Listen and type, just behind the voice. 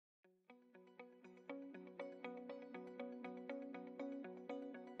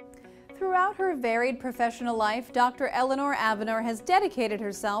Throughout her varied professional life, Dr. Eleanor Avinor has dedicated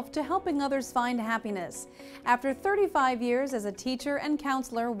herself to helping others find happiness. After 35 years as a teacher and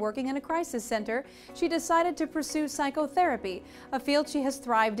counselor working in a crisis center, she decided to pursue psychotherapy, a field she has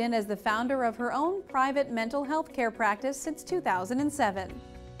thrived in as the founder of her own private mental health care practice since 2007.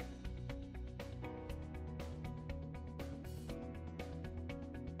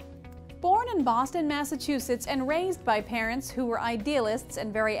 Born in Boston, Massachusetts, and raised by parents who were idealists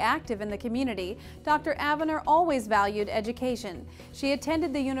and very active in the community, Dr. Avinor always valued education. She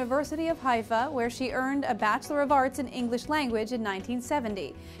attended the University of Haifa, where she earned a Bachelor of Arts in English Language in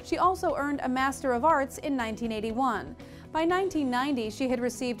 1970. She also earned a Master of Arts in 1981. By 1990, she had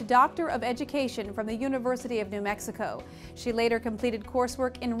received Doctor of Education from the University of New Mexico. She later completed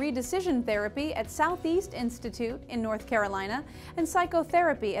coursework in redecision therapy at Southeast Institute in North Carolina and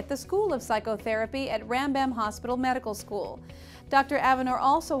psychotherapy at the School of Psychotherapy at Rambam Hospital Medical School. Dr. Avinor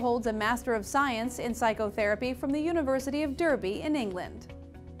also holds a Master of Science in Psychotherapy from the University of Derby in England.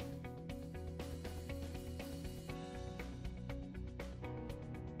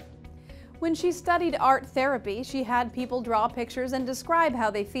 When she studied art therapy, she had people draw pictures and describe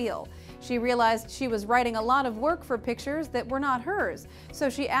how they feel. She realized she was writing a lot of work for pictures that were not hers, so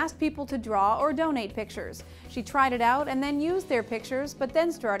she asked people to draw or donate pictures. She tried it out and then used their pictures, but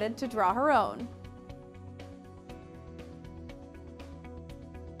then started to draw her own.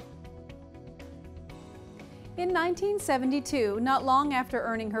 In 1972, not long after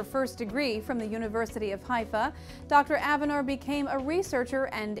earning her first degree from the University of Haifa, Dr. Avinor became a researcher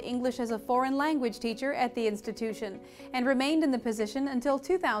and English as a foreign language teacher at the institution and remained in the position until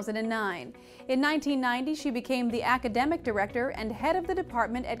 2009. In 1990, she became the academic director and head of the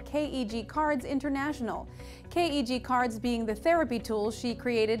department at KEG Cards International. KEG Cards being the therapy tool she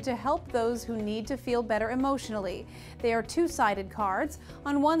created to help those who need to feel better emotionally. They are two-sided cards.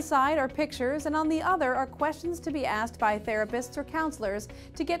 On one side are pictures and on the other are questions to be asked by therapists or counselors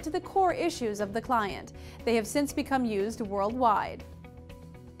to get to the core issues of the client. They have since become used worldwide.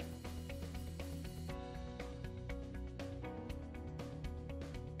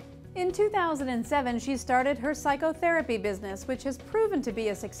 In 2007, she started her psychotherapy business, which has proven to be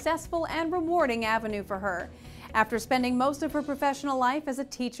a successful and rewarding avenue for her. After spending most of her professional life as a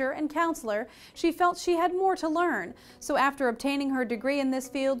teacher and counselor, she felt she had more to learn. So after obtaining her degree in this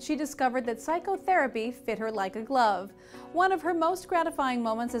field, she discovered that psychotherapy fit her like a glove. One of her most gratifying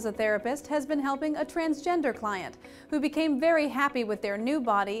moments as a therapist has been helping a transgender client who became very happy with their new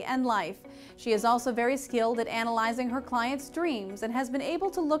body and life. She is also very skilled at analyzing her clients' dreams and has been able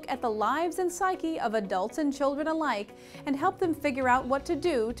to look at the lives and psyche of adults and children alike and help them figure out what to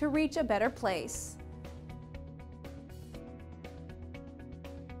do to reach a better place.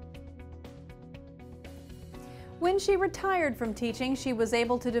 When she retired from teaching, she was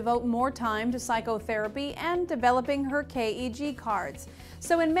able to devote more time to psychotherapy and developing her KEG cards.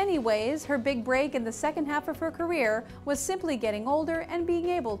 So in many ways, her big break in the second half of her career was simply getting older and being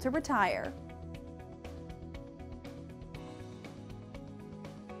able to retire.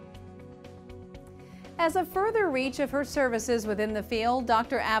 As a further reach of her services within the field,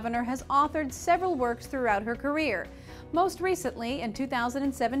 Dr. Avinor has authored several works throughout her career. Most recently, in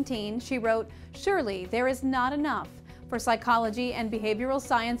 2017, she wrote "Surely There Is Not Enough" for Psychology and Behavioral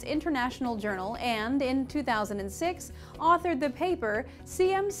Science International Journal, and in 2006, authored the paper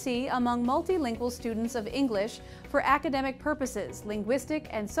 "CMC Among Multilingual Students of English for Academic Purposes: Linguistic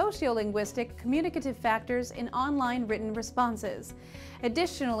and Sociolinguistic Communicative Factors in Online Written Responses."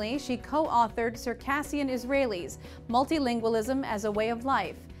 Additionally, she co-authored Circassian Israelis: Multilingualism as a Way of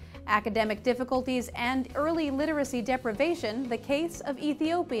Life, Academic Difficulties and Early Literacy Deprivation: The Case of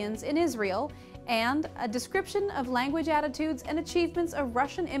Ethiopians in Israel, and A Description of Language Attitudes and Achievements of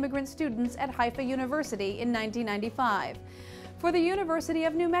Russian Immigrant Students at Haifa University in 1995. For the University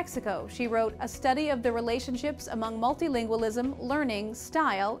of New Mexico, she wrote A Study of the Relationships Among Multilingualism, Learning,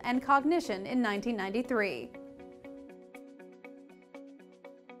 Style, and Cognition in 1993.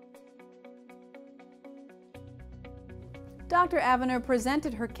 Dr. Avinor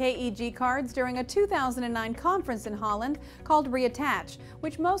presented her KEG cards during a 2009 conference in Holland called Reattach,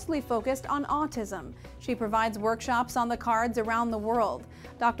 which mostly focused on autism. She provides workshops on the cards around the world.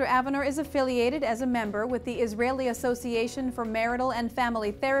 Dr. Avinor is affiliated as a member with the Israeli Association for Marital and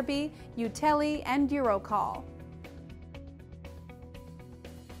Family Therapy, UTELI, and Eurocall.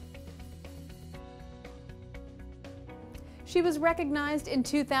 She was recognized in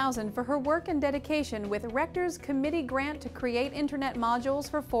 2000 for her work and dedication with Rector's Committee grant to create Internet modules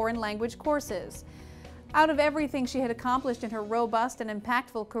for foreign language courses. Out of everything she had accomplished in her robust and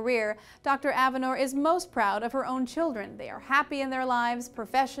impactful career, Dr. Avinor is most proud of her own children. They are happy in their lives,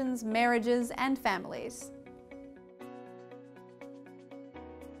 professions, marriages, and families.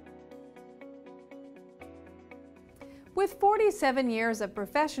 With 47 years of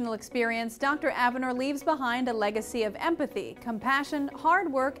professional experience, Dr. Avinor leaves behind a legacy of empathy, compassion,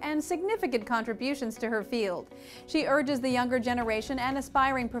 hard work, and significant contributions to her field. She urges the younger generation and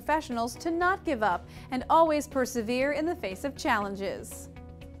aspiring professionals to not give up and always persevere in the face of challenges.